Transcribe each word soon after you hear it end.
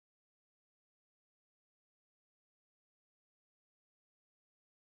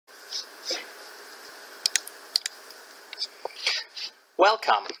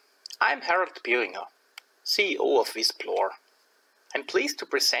Welcome, I'm Harald Bieringer, CEO of Visplore. I'm pleased to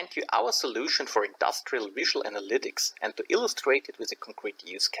present you our solution for industrial visual analytics and to illustrate it with a concrete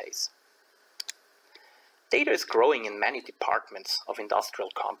use case. Data is growing in many departments of industrial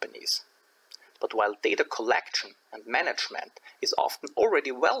companies. But while data collection and management is often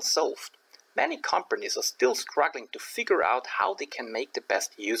already well solved, many companies are still struggling to figure out how they can make the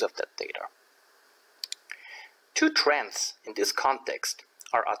best use of that data. Two trends in this context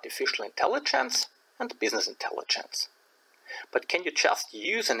are artificial intelligence and business intelligence. But can you just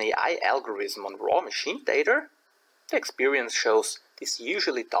use an AI algorithm on raw machine data? The experience shows this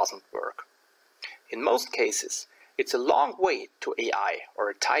usually doesn't work. In most cases, it's a long way to AI or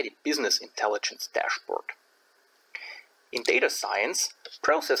a tidy business intelligence dashboard. In data science,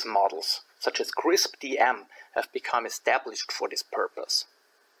 process models such as CRISP-DM have become established for this purpose.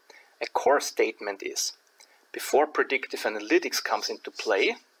 A core statement is, before predictive analytics comes into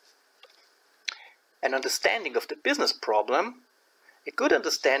play, an understanding of the business problem, a good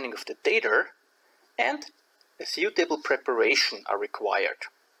understanding of the data, and a suitable preparation are required.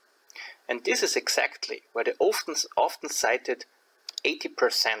 And this is exactly where the often cited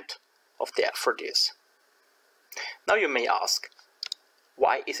 80% of the effort is. Now you may ask,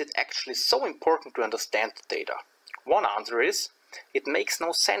 why is it actually so important to understand the data? One answer is, it makes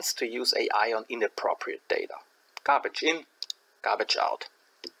no sense to use AI on inappropriate data. Garbage in, garbage out.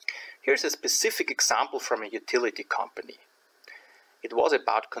 Here's a specific example from a utility company. It was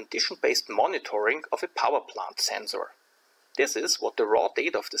about condition-based monitoring of a power plant sensor. This is what the raw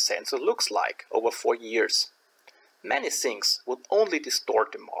data of the sensor looks like over 4 years. Many things would only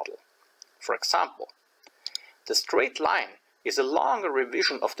distort the model. For example, the straight line is a longer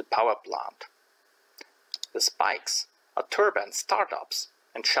revision of the power plant. The spikes are turbine startups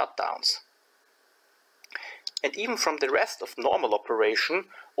and shutdowns. And even from the rest of normal operation,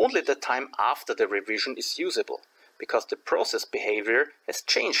 only the time after the revision is usable, because the process behavior has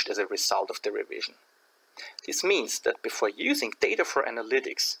changed as a result of the revision. This means that before using data for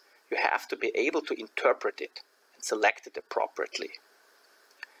analytics, you have to be able to interpret it and select it appropriately.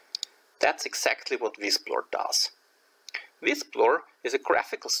 That's exactly what Visplore does. Visplore is a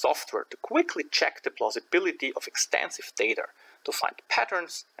graphical software to quickly check the plausibility of extensive data, to find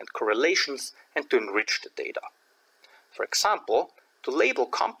patterns and correlations and to enrich the data. For example, to label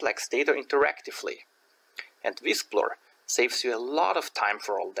complex data interactively. And Visplore saves you a lot of time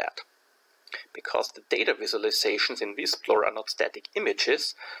for all that. Because the data visualizations in Visplore are not static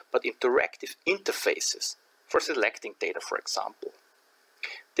images, but interactive interfaces for selecting data, for example.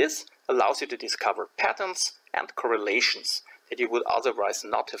 This allows you to discover patterns and correlations that you would otherwise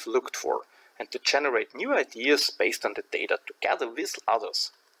not have looked for, and to generate new ideas based on the data together with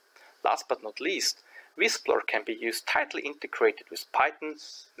others. Last but not least, Visplore can be used tightly integrated with Python,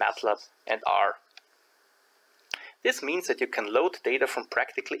 MATLAB, and R. This means that you can load data from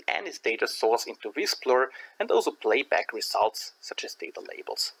practically any data source into Visplore and also play back results such as data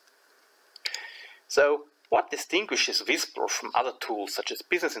labels. So, what distinguishes Visplore from other tools such as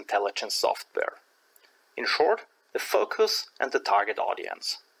business intelligence software? In short, the focus and the target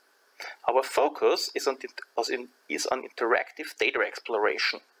audience. Our focus is on interactive data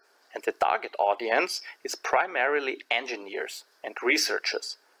exploration, and the target audience is primarily engineers and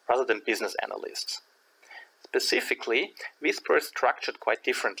researchers rather than business analysts. Specifically, Visplore is structured quite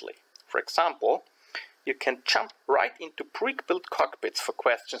differently. For example, you can jump right into pre-built cockpits for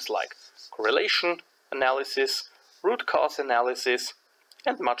questions like correlation analysis, root cause analysis,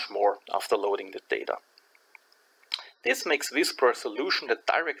 and much more after loading the data. This makes Visplore a solution that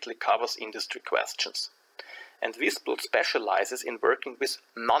directly covers industry questions. And Visplore specializes in working with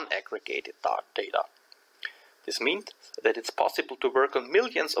non-aggregated data. This means that it's possible to work on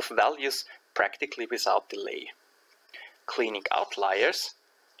millions of values practically without delay. Cleaning outliers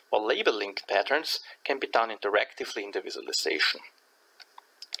or labeling patterns can be done interactively in the visualization.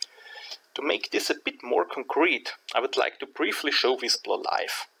 To make this a bit more concrete, I would like to briefly show Visplore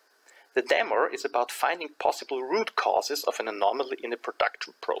live. The demo is about finding possible root causes of an anomaly in a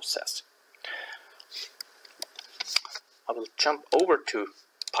production process. I will jump over to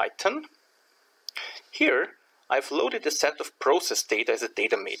Python. Here, I've loaded a set of process data as a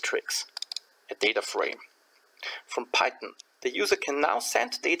data matrix, a data frame. From Python, the user can now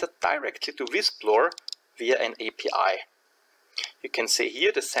send data directly to Visplore via an API. You can see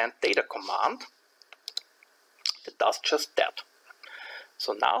here the send data command that does just that.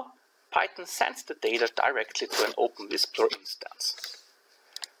 So now, Python sends the data directly to an open Visplore instance.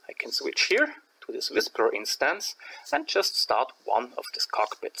 I can switch here to this Visplore instance and just start one of these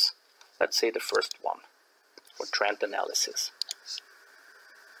cockpits. Let's say the first one, for trend analysis.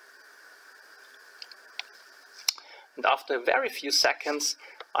 And after a very few seconds,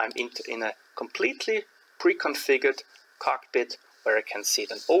 I'm in a completely pre-configured cockpit where I can see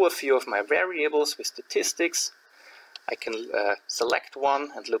an overview of my variables with statistics. I can select one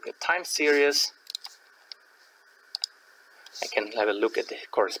and look at time series. I can have a look at the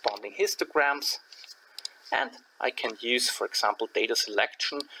corresponding histograms. And I can use, for example, data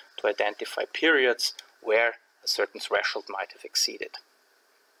selection to identify periods where a certain threshold might have exceeded.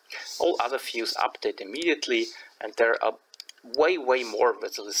 All other views update immediately, and there are way more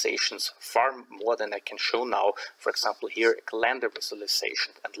visualizations, far more than I can show now. For example, here a calendar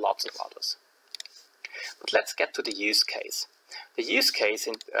visualization and lots of others. But let's get to the use case. The use case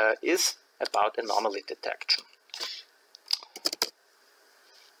is about anomaly detection.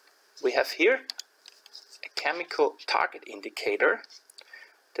 We have here a chemical target indicator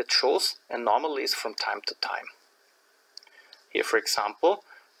that shows anomalies from time to time. Here, for example,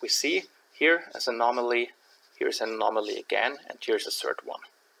 we see here as anomaly, here's an anomaly again, and here's a third one.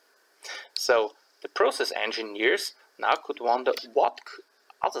 So the process engineers now could wonder what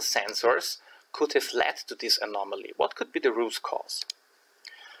other sensors could have led to this anomaly. What could be the root cause?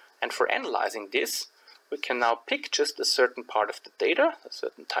 And for analyzing this, we can now pick just a certain part of the data, a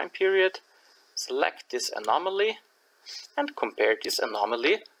certain time period, select this anomaly, and compare this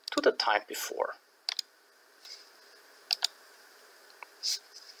anomaly to the time before.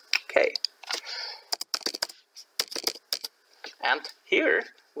 Okay. And here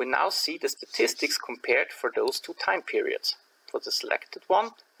we now see the statistics compared for those two time periods, for the selected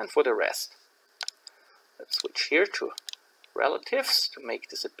one and for the rest. Let's switch here to relatives to make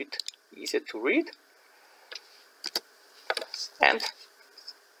this a bit easier to read. And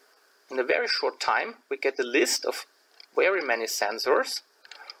in a very short time, we get a list of very many sensors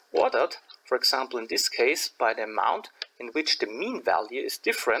ordered, for example, in this case, by the amount in which the mean value is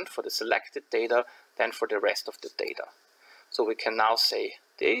different for the selected data than for the rest of the data. So we can now say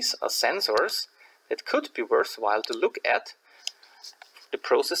these are sensors that could be worthwhile to look at the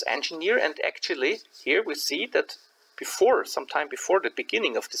process engineer, and actually here we see that sometime before the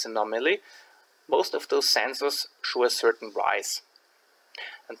beginning of this anomaly, most of those sensors show a certain rise.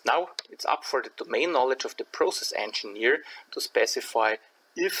 And now it's up for the domain knowledge of the process engineer to specify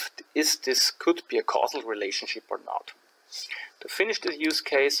if this could be a causal relationship or not. To finish the use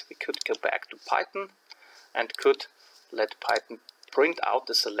case, we could go back to Python and could let Python print out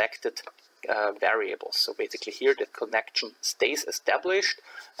the selected variables. So basically here the connection stays established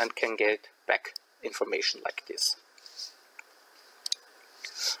and can get back information like this.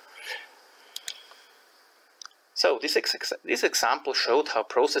 So this example showed how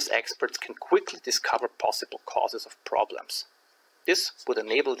process experts can quickly discover possible causes of problems. This would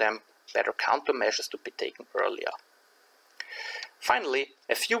enable them better countermeasures to be taken earlier. Finally,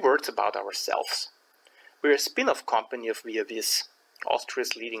 a few words about ourselves. We're a spin-off company of ViaVis,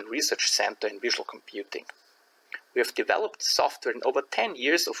 Austria's leading research center in visual computing. We have developed software in over 10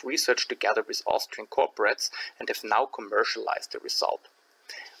 years of research together with Austrian corporates and have now commercialized the result.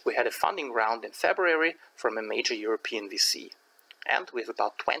 We had a funding round in February from a major European VC, and we have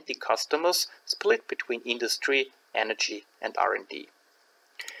about 20 customers split between industry, energy and R&D.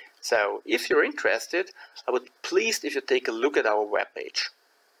 So if you're interested, I would be pleased if you take a look at our webpage.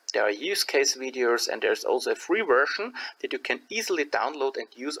 There are use case videos, and there's also a free version that you can easily download and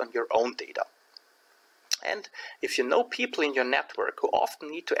use on your own data. And if you know people in your network who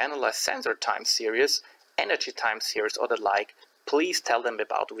often need to analyze sensor time series, energy time series or the like, please tell them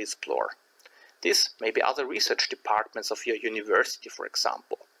about Visplore. This may be other research departments of your university, for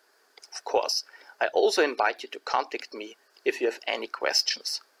example. Of course, I also invite you to contact me if you have any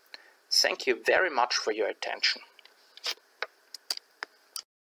questions. Thank you very much for your attention.